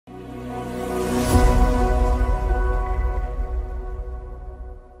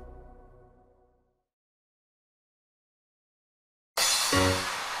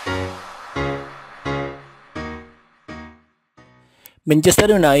Manchester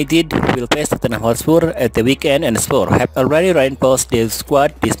United will face Tottenham Hotspur at the weekend and Spurs have already reinforced their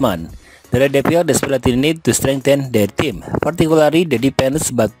squad this month. The Red Devils desperately need to strengthen their team, particularly the defense,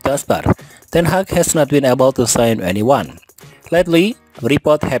 but thus far, Ten Hag has not been able to sign anyone. Lately,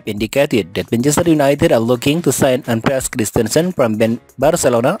 reports have indicated that Manchester United are looking to sign Andreas Christensen from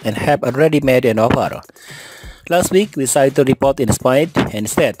Barcelona and have already made an offer. Last week, we cited a report in Spain and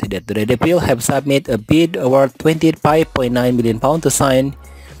said that the Red Devils have submitted a bid worth £25.9 million to sign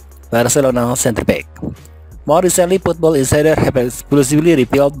Barcelona centre back. More recently, Football Insider have exclusively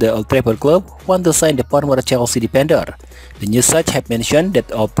revealed the Old Trafford club want to sign the former Chelsea defender. The news site have mentioned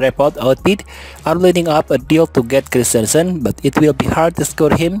that Old Trafford outfit are lining up a deal to get Christensen, but it will be hard to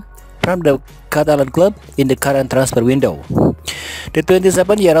score him from the Catalan club in the current transfer window. The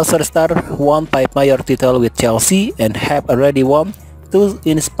 27-year-old star won 5 major titles with Chelsea and have already won 2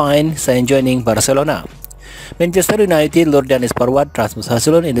 in Spain since joining Barcelona. Manchester United lured down his forward Rasmus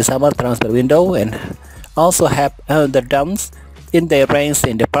Højlund in the summer transfer window and also have other downs in their ranks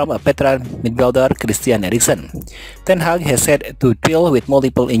in the form of veteran midfielder Christian Eriksen. Ten Hag has had to deal with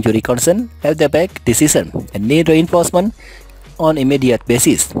multiple injury concerns at the back this season and need reinforcement on immediate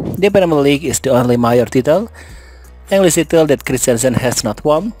basis. The Premier League is the only major title English title that Christensen has not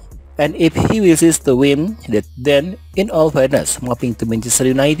won, and if he wishes to win that, then in all fairness, moving to Manchester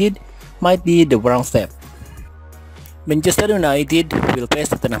United might be the wrong step. Manchester United will face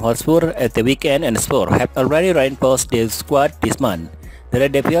Tottenham Hotspur at the weekend and Spurs have already reinforced their squad this month. The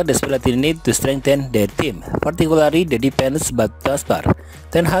Red Devils desperately need to strengthen their team, particularly the defense, but thus far,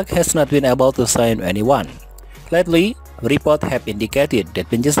 Ten Hag has not been able to sign anyone. Lately, reports have indicated that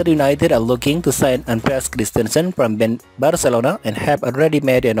Manchester United are looking to sign Andreas Christensen from Barcelona and have already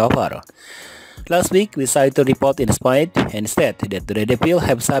made an offer. Last week, we cited a report in Spain and said that the Red Devils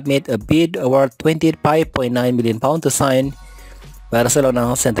have submitted a bid worth £25.9 million to sign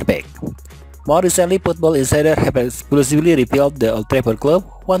Barcelona centre back. More recently, Football Insider have exclusively revealed the Old Trafford club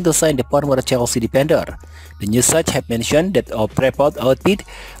want to sign the former Chelsea defender. The news site have mentioned that Old Trafford outfit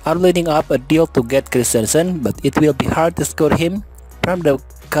are lining up a deal to get Christensen, but it will be hard to score him from the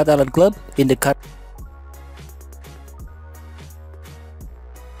Catalan club in the current